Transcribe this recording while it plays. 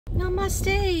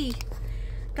Namaste.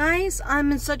 Guys,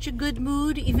 I'm in such a good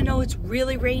mood, even though it's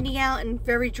really rainy out and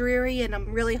very dreary and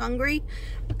I'm really hungry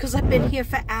because I've been here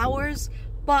for hours.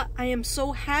 But I am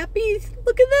so happy.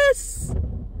 Look at this.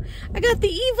 I got the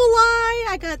evil eye.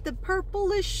 I got the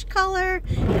purplish color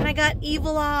and I got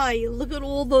evil eye. Look at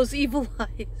all those evil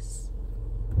eyes.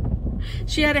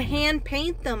 She had to hand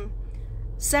paint them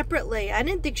separately. I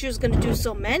didn't think she was going to do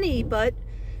so many, but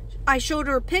I showed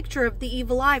her a picture of the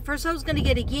evil eye. First I was going to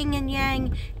get a yin and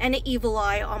yang and an evil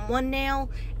eye on one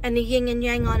nail and a yin and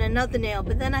yang on another nail.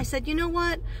 But then I said, you know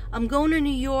what? I'm going to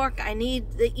New York. I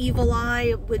need the evil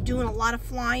eye. We're doing a lot of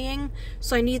flying,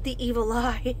 so I need the evil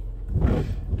eye.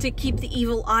 To keep the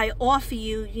evil eye off of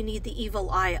you, you need the evil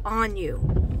eye on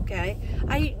you. Okay?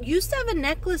 I used to have a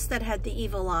necklace that had the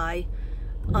evil eye.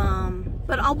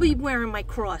 But I'll be wearing my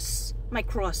crosses.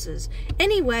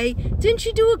 Anyway, didn't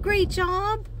you do a great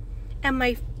job? And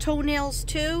my toenails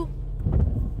too.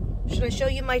 Should I show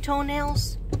you my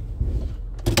toenails?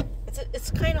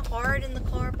 It's kind of hard in the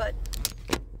car, but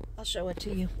I'll show it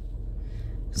to you.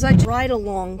 Because I ride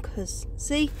along, because,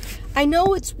 see? I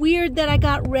know it's weird that I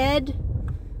got red,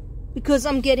 because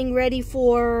I'm getting ready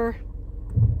for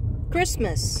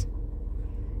Christmas.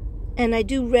 And I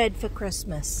do red for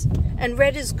Christmas. And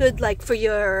red is good, like, for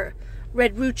your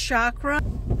red root chakra.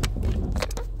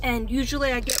 And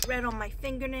usually I get red on my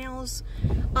fingernails.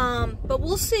 But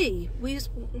we'll see.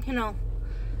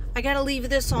 I gotta leave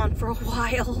this on for a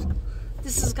while.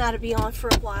 This has gotta be on for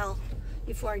a while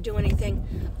before I do anything.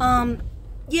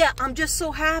 Yeah, I'm just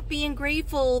so happy and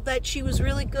grateful that she was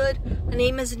really good. Her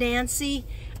name is Nancy.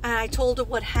 And I told her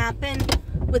what happened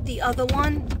with the other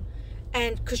one.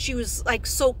 And because she was like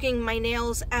soaking my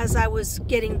nails as I was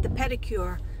getting the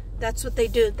pedicure. That's what they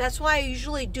do. That's why I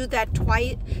usually do that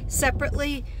twice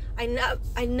separately.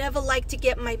 I never like to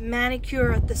get my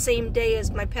manicure the same day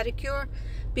as my pedicure,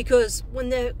 because when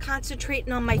they're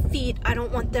concentrating on my feet, I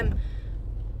don't want them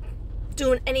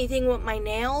doing anything with my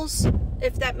nails,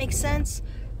 if that makes sense.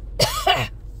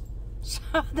 So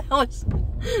that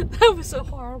was a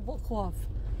horrible cough.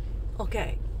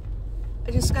 Okay.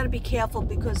 I just got to be careful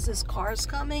because this car's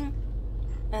coming.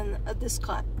 And this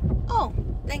car. Oh,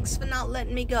 thanks for not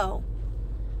letting me go.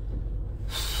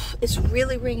 It's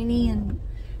really rainy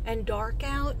and dark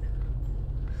out.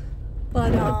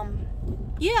 But,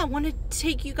 yeah, I want to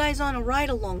take you guys on a ride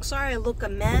along. Sorry I look a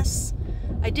mess.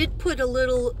 I did put a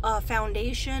little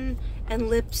foundation and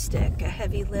lipstick, a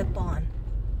heavy lip on,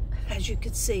 as you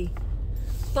could see.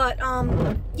 But,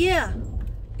 yeah,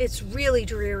 it's really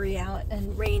dreary out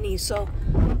and rainy. So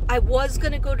I was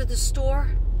going to go to the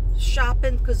store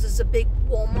shopping because there's a big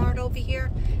Walmart over here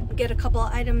and get a couple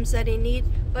of items that I need,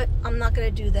 but I'm not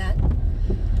going to do that.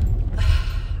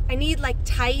 I need like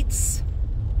tights.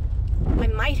 I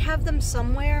might have them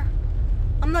somewhere.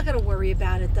 I'm not going to worry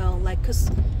about it though, like, because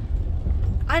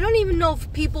I don't even know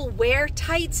if people wear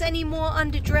tights anymore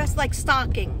under dress, like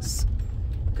stockings,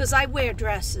 because I wear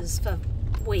dresses for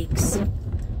weeks.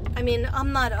 I mean,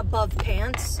 I'm not above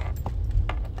pants.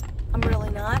 I'm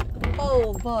really not.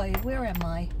 Oh boy, where am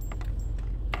I?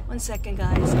 One second,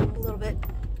 guys. I'm a little bit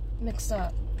mixed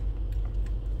up.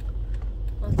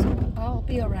 I'll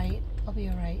be alright. I'll be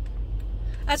alright.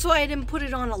 That's why I didn't put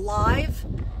it on a live.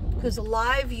 Because a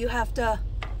live, you have to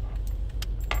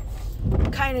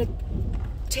kind of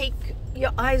take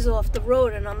your eyes off the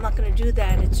road. And I'm not going to do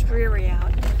that. It's dreary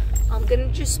out. I'm going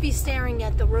to just be staring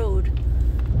at the road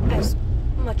as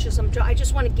much as I'm driving. I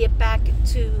just want to get back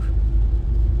to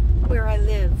where I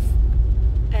live.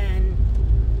 And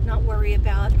not worry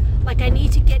about, like, I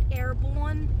need to get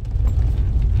airborne.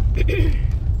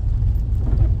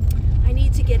 I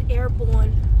need to get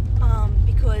airborne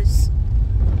because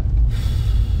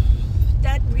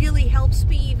that really helps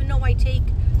me, even though I take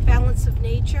Balance of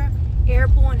Nature.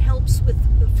 Airborne helps with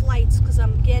the flights because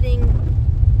I'm getting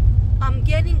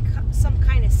some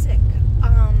kind of sick.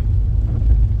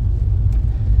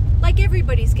 Like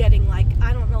everybody's getting, like,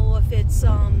 I don't know if it's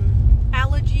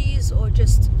allergies or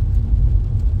just,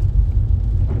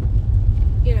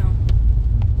 you know,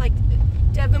 like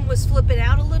Devin was flipping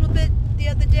out a little bit the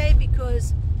other day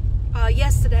because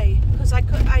yesterday, because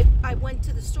I went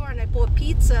to the store and I bought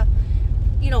pizza,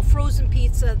 you know, frozen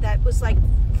pizza that was like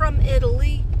from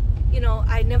Italy. You know,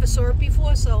 I never saw it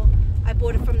before, so I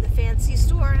bought it from the fancy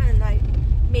store and I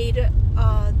made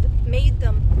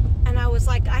them, and I was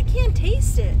like, I can't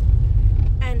taste it.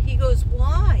 And he goes,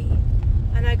 why?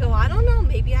 And I go, I don't know,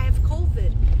 maybe I have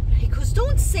COVID. And he goes,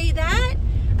 don't say that.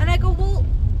 And I go, well,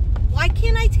 why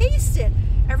can't I taste it?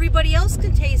 Everybody else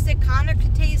can taste it. Connor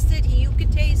could taste it. You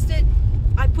could taste it.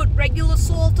 I put regular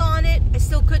salt on it. I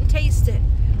still couldn't taste it.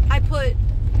 I put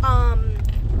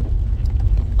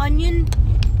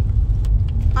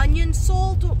onion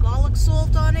salt or garlic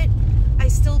salt on it, I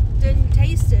still didn't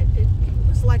taste it. It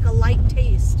was like a light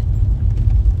taste.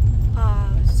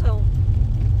 So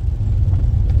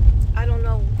I don't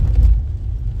know.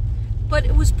 But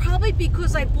it was probably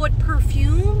because I bought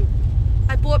perfume.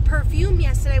 I bought perfume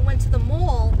yesterday. I went to the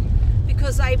mall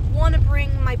because I want to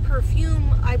bring my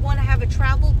perfume. I want to have a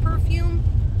travel perfume.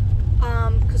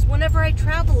 Because whenever I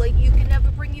travel, you can never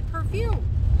bring your perfume.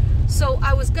 So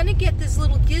I was going to get this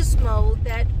little gizmo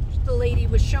that the lady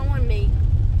was showing me.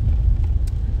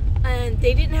 And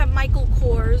they didn't have Michael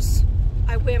Kors.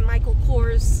 I wear Michael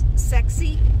Kors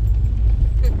Sexy.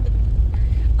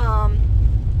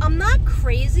 I'm not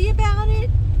crazy about it.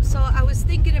 So I was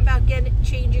thinking about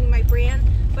changing my brand.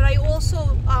 But I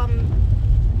also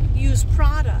use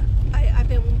Prada. I've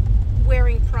been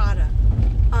wearing Prada.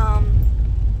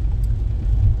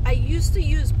 I used to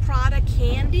use Prada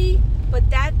candy, but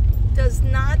that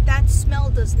smell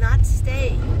does not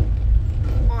stay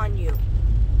on you.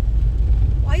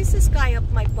 Why is this guy up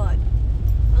my butt?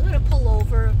 I'm gonna pull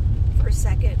over for a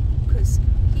second because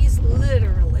he's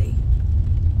literally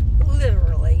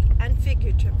and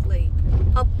figuratively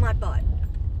up my butt.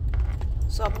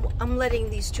 So I'm letting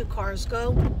these two cars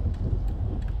go.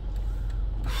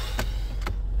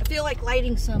 I feel like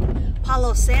lighting some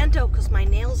Palo Santo because my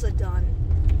nails are done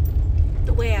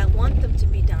the way I want them to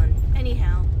be done.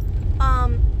 Anyhow,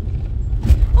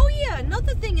 oh yeah,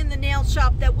 another thing in the nail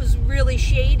shop that was really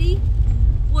shady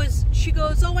was she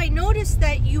goes, oh, I noticed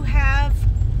that you have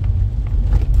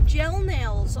gel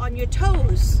nails on your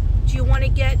toes. Do you want to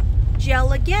get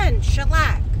gel again,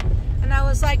 shellac? And I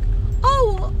was like,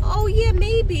 oh yeah,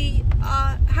 maybe.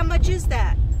 How much is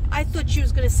that? I thought she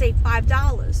was going to say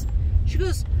 $5. She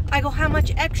goes, I go, how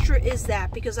much extra is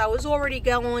that? Because I was already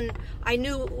going, I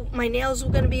knew my nails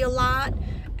were going to be a lot,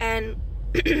 and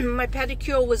my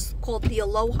pedicure was called the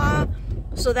Aloha,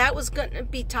 so that was going to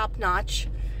be top notch.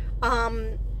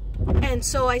 And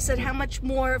so I said, how much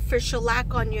more for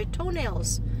shellac on your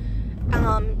toenails?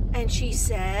 And she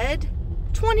said,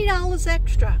 $20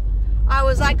 extra. I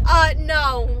was like,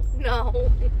 no.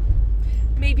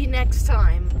 Maybe next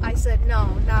time. I said,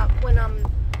 no, not when I'm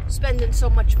spending so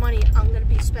much money. I'm going to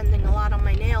be spending a lot on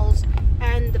my nails.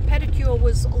 And the pedicure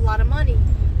was a lot of money.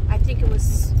 I think it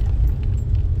was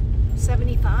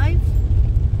 $75.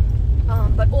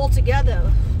 But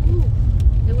altogether,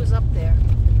 it was up there.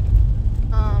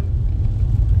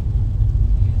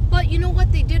 But you know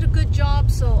what? They did a good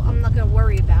job, so I'm not going to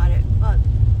worry about it. But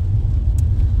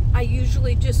I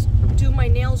usually just do my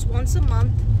nails once a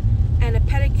month and a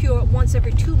pedicure once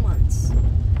every 2 months.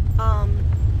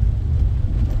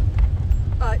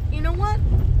 You know what?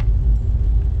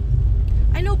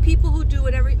 I know people who do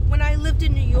it when I lived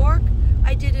in New York,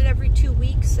 I did it every 2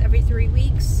 weeks, every 3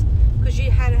 weeks, because you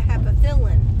had to have a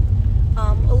fill-in.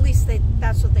 At least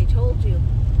that's what they told you.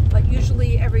 But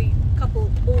usually every couple,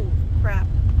 oh crap.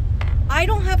 I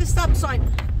don't have a stop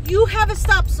sign. You have a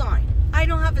stop sign. I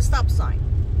don't have a stop sign.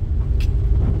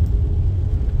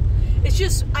 It's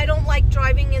just, I don't like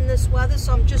driving in this weather,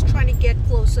 so I'm just trying to get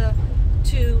closer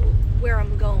to where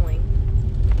I'm going.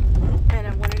 And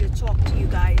I wanted to talk to you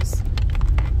guys.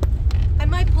 I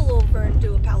might pull over and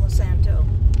do a Palo Santo.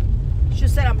 It's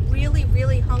just that I'm really,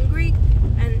 really hungry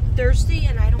and thirsty,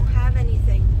 and I don't have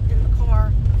anything in the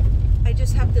car. I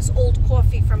just have this old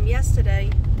coffee from yesterday,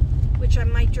 which I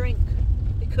might drink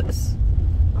because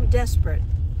I'm desperate.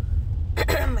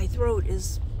 My throat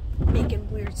is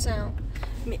making weird sound,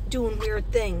 doing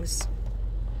weird things.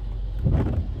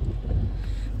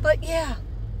 But yeah,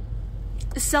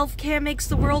 self-care makes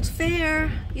the world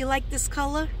fair. You like this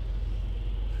color?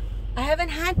 I haven't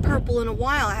had purple in a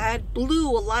while. I had blue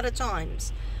a lot of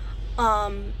times.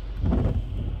 And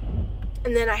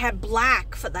then I had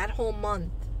black for that whole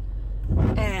month.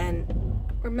 And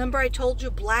remember I told you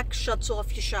black shuts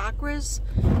off your chakras?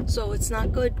 So it's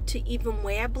not good to even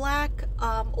wear black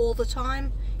all the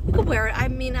time. You can wear it. I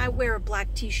mean, I wear a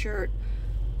black t-shirt.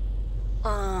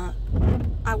 I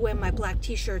wear my black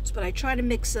t-shirts, but I try to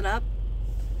mix it up.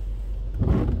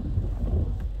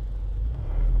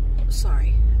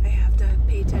 Sorry, I have to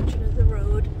pay attention to the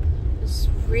road. It's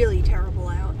really terrible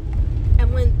out.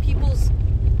 And when people's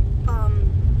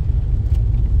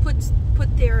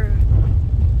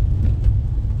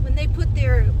when they put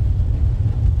their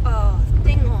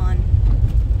thing on,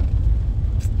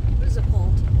 what is it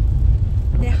called?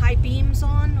 Their high beams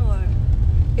on, or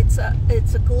it's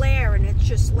a glare, and it's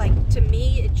just like, to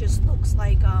me it just looks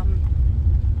like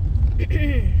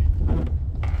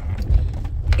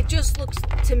it just looks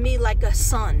to me like a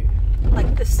sun,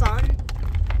 like the sun.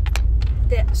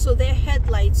 So their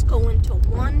headlights go into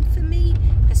one for me,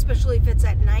 especially especially if it's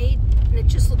at night and it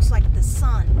just looks like the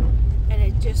sun, and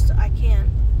it just, I can't.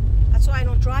 That's why I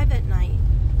don't drive at night.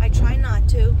 I try not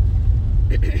to.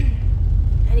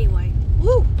 Anyway,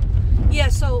 woo! Yeah,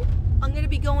 so I'm gonna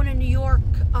be going to New York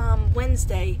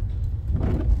Wednesday.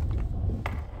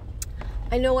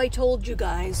 I know I told you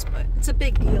guys, but it's a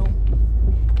big deal.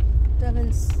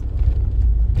 Devin's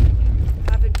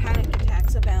having panic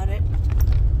attacks about it.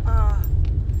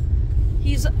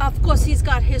 Of course, he's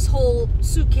got his whole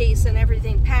suitcase and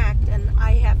everything packed, and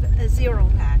I have a zero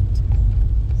packed.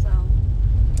 So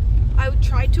I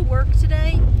tried to work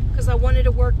today because I wanted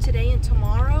to work today and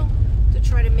tomorrow to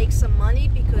try to make some money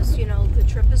because, you know, the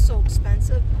trip is so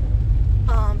expensive.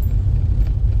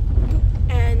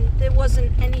 And there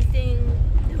wasn't anything,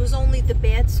 it was only the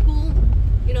bad school,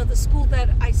 you know, the school that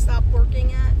I stopped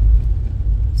working at.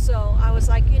 So I was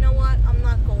like, you know what, I'm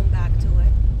not going back to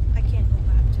it. I can't go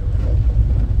back to it.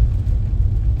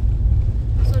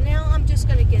 So now I'm just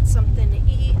going to get something to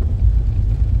eat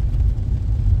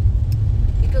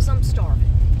because I'm starving.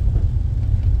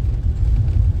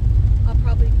 I'll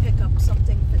probably pick up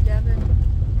something for Devin.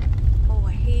 Oh,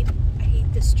 I hate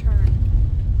this turn.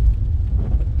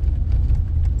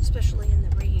 Especially in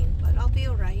the rain, but I'll be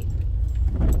alright.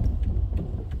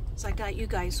 So I got you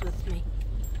guys with me.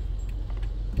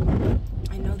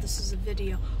 I know this is a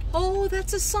video. Oh,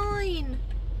 that's a sign!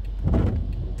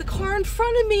 The car in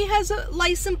front of me has a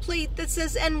license plate that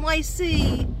says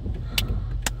NYC.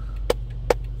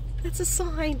 That's a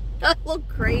sign. I look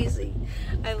crazy.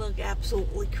 I look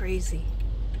absolutely crazy.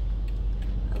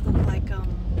 I look like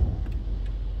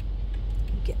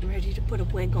getting ready to put a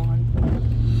wig on.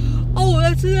 Oh,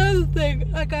 that's another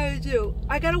thing I gotta do.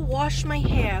 I gotta wash my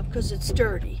hair because it's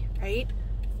dirty, right?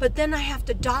 But then I have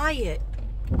to dye it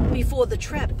before the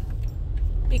trip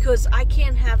because I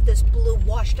can't have this blue,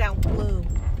 washed out blue.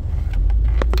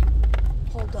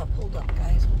 Hold up,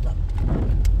 guys, hold up.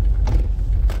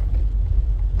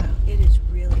 Wow, it is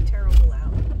really terrible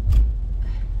out.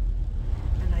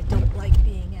 And I don't like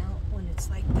being out when it's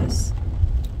like this.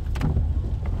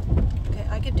 Okay,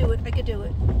 I could do it, I could do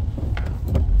it.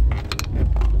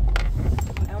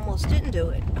 I almost didn't do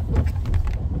it.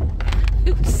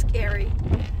 It was scary.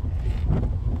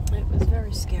 It was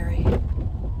very scary.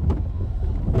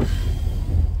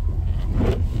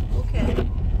 Okay.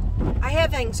 I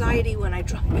have anxiety when I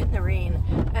drive in the rain.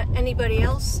 Anybody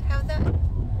else have that?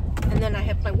 And then I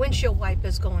have my windshield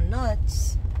wipers going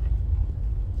nuts.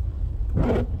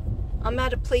 I'm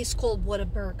at a place called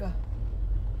Whataburger.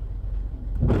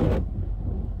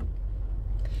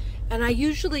 And I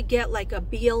usually get like a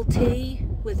BLT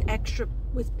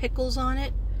with pickles on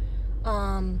it.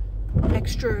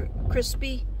 Extra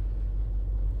crispy.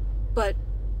 But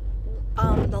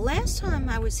the last time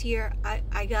I was here,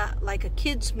 I got like a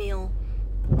kid's meal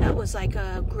that was like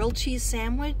a grilled cheese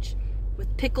sandwich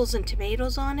with pickles and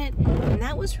tomatoes on it, and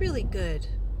that was really good.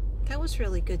 That was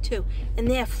really good too. And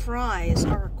their fries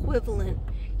are equivalent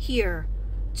here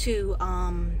to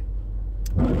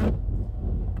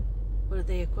what are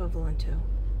they equivalent to?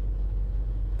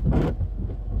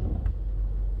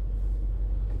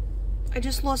 I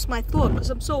just lost my thought because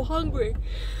I'm so hungry.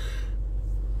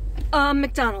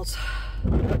 McDonald's.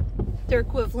 They're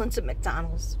equivalents at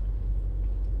McDonald's.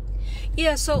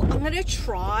 Yeah, so I'm gonna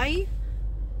try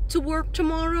to work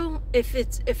tomorrow if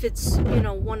it's you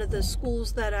know, one of the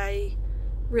schools that I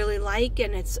really like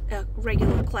and it's a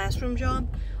regular classroom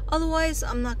job. Otherwise,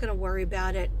 I'm not gonna worry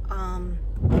about it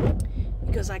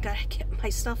because I gotta get my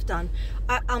stuff done.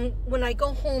 When I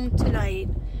go home tonight,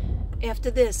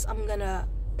 after this, I'm gonna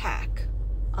pack.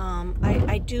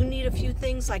 I do need a few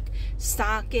things like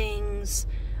stockings,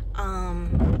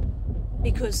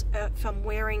 because if I'm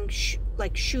wearing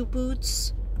like shoe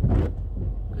boots,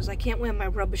 because I can't wear my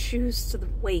rubber shoes to the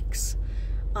wakes.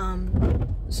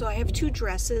 So I have 2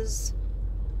 dresses,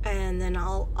 and then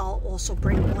I'll also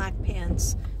bring black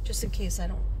pants just in case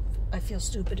I feel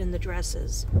stupid in the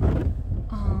dresses.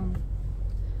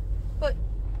 But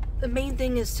the main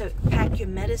thing is to pack your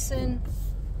medicine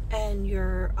and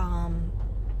your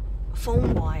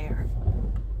phone wire.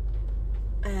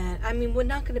 And I mean, we're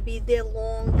not going to be there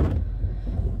long.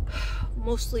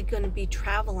 Mostly going to be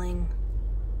traveling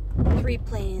 3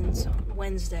 planes on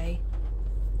Wednesday.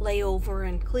 Layover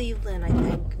in Cleveland, I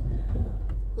think.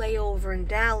 Layover in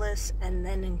Dallas, and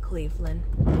then in Cleveland.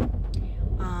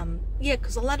 Yeah,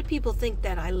 because a lot of people think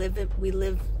that we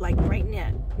live like right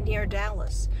near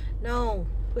Dallas. No,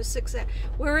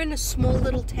 we're in a small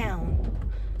little town.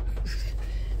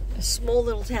 A small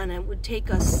little town, and it would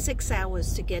take us 6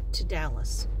 hours to get to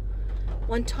Dallas.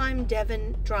 One time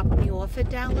Devin dropped me off at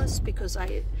Dallas because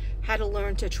I had to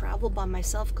learn to travel by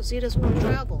myself because he doesn't want to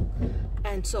travel.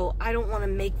 And so I don't want to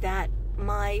make that.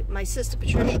 My sister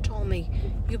Patricia told me,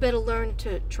 you better learn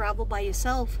to travel by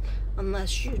yourself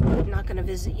unless you're not going to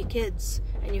visit your kids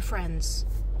and your friends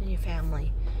and your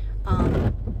family.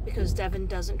 Because Devin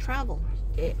doesn't travel,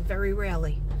 very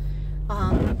rarely.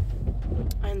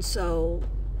 And so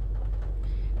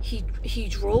he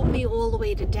drove me all the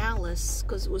way to Dallas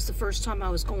because it was the first time I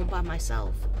was going by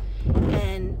myself.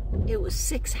 And it was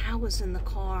 6 hours in the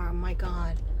car, oh my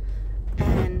God.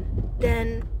 And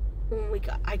then when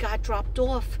I got dropped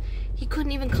off, he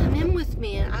couldn't even come in with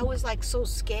me, and I was like so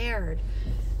scared.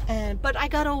 But I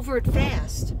got over it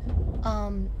fast,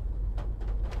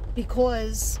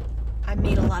 because I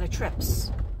made a lot of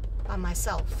trips by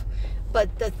myself. But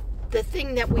the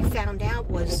thing that we found out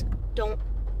was, don't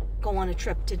go on a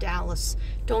trip to Dallas.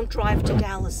 Don't drive to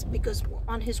Dallas, because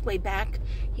on his way back,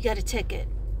 he got a ticket,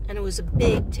 and it was a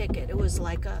big ticket. It was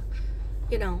like a,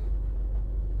 you know,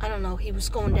 I don't know, he was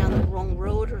going down the wrong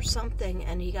road or something,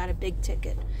 and he got a big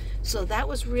ticket. So that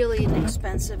was really an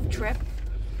expensive trip.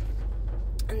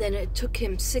 And then it took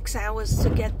him 6 hours to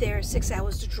get there, 6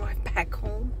 hours to drive back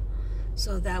home.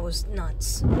 So that was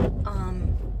nuts.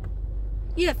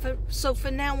 Yeah, so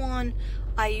from now on,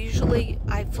 I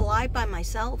fly by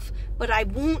myself, but I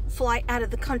won't fly out of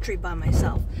the country by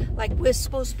myself. Like, we're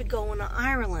supposed to be going to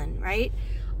Ireland, right?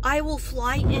 I will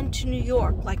fly into New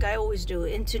York, like I always do,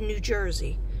 into New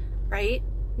Jersey, right?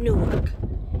 Newark.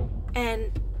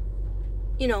 And,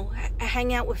 you know,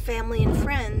 hang out with family and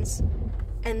friends,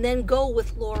 and then go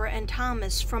with Laura and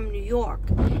Thomas from New York.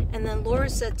 And then Laura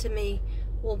said to me,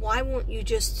 well, why won't you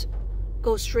just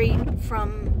go straight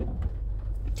from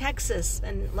Texas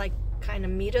and, like, kind of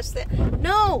meet us there?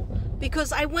 No,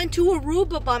 because I went to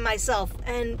Aruba by myself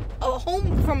and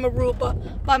home from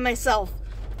Aruba by myself.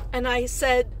 And I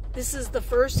said, this is the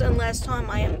first and last time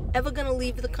I am ever going to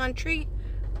leave the country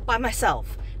by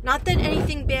myself. Not that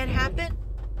anything bad happened.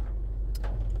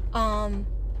 I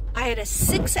had a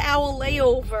 6-hour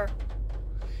layover.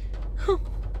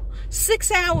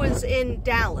 6 hours in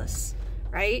Dallas,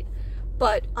 right?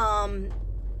 But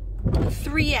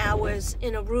 3 hours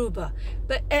in Aruba.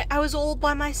 But I was all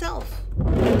by myself.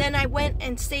 And then I went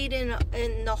and stayed in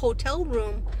the hotel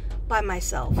room by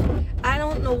myself. I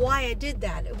don't know why I did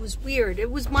that. It was weird. It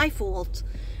was my fault.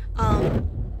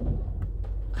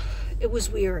 It was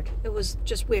weird. It was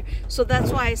just weird. So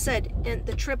that's why I said, in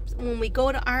the trip, when we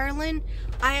go to Ireland,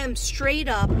 I am straight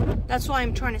up. That's why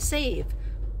I'm trying to save.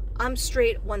 I'm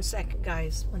straight. 1 second,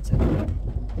 guys. 1 second.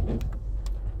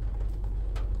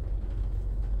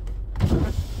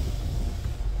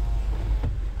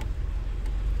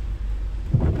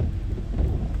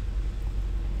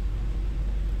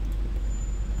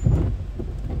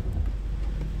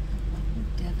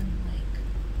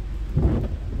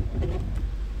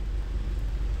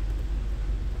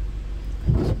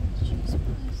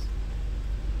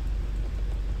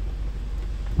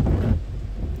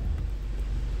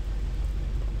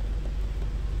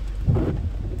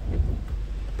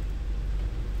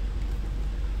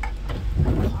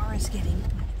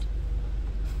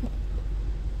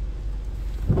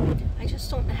 I just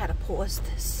don't know how to pause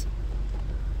this.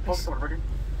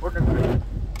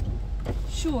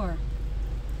 Sure.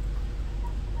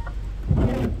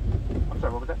 I'm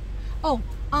sorry, what was that? Oh,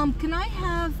 can I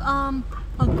have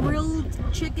a grilled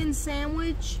chicken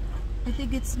sandwich? I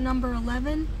think it's number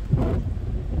 11.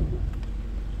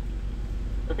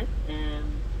 Okay, and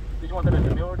did you want that as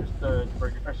a meal or just the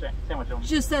burger or sandwich only?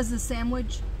 Just as a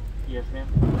sandwich. Yes, ma'am.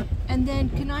 And then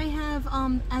can I have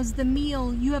as the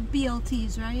meal, you have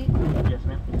BLTs, right? Yes,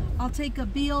 ma'am. I'll take a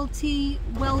BLT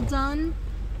well done.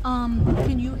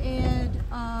 Can you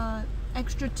add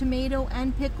extra tomato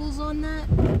and pickles on that?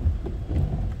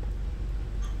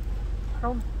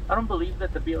 I don't believe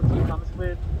that the BLT comes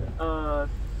with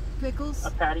pickles?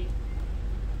 A patty.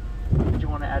 Did you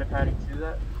want to add a patty to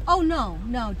that? Oh no,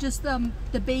 just the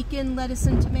bacon, lettuce,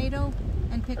 and tomato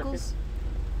and pickles. Okay.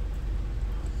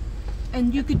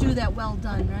 And you could do that well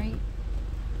done, right?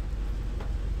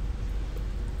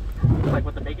 Like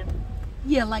with the bacon?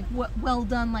 Yeah, like well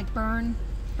done, like burn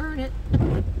it.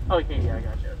 Okay, yeah, I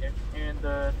got you. Okay, and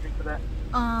the drink for that?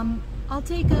 I'll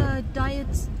take a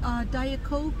Diet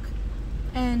Coke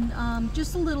and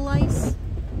just a little ice.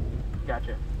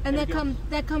 Gotcha. And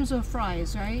that comes with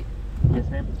fries, right? Yes,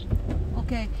 ma'am.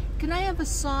 Okay. Can I have a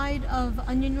side of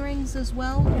onion rings as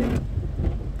well?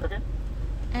 Okay.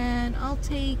 And I'll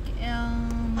take,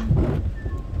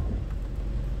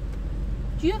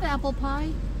 do you have apple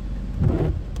pie?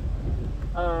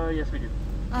 Yes we do.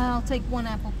 I'll take 1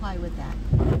 apple pie with that.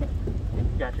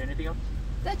 Gotcha. Anything else?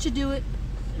 That should do it.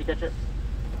 Any ketchup?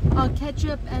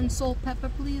 Ketchup and salt, pepper,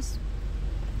 please.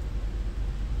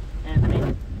 And the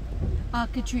name?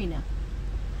 Katrina.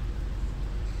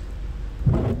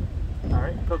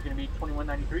 Alright, Coke's gonna be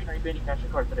 $21.93. Are you paying cash or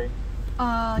card today?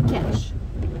 Cash.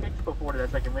 Okay, just go forward to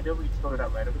that second window. We just fill it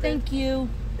out right over there. Thank you.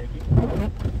 Thank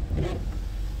you.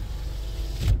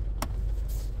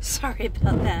 Sorry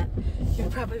about that. You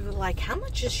probably were like, how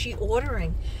much is she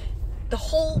ordering?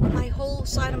 My whole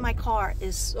side of my car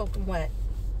is soaking wet,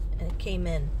 and it came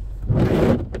in.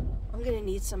 I'm gonna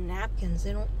need some napkins.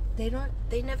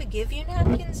 They never give you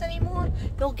napkins anymore.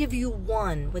 They'll give you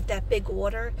one with that big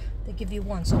order. They give you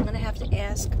one, so I'm gonna have to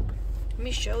ask. Let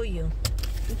me show you.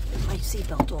 Get my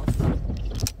seatbelt off.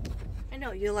 I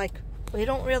know you're like, we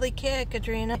don't really care,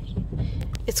 Katrina.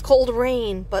 It's cold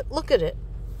rain, but look at it.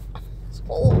 It's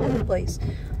all over the place.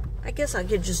 I guess I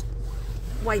could just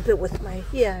wipe it with my,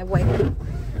 I'm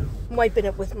wiping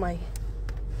it with my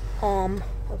arm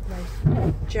of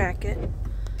my jacket.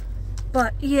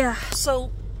 But yeah,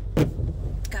 so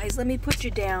guys, let me put you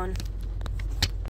down.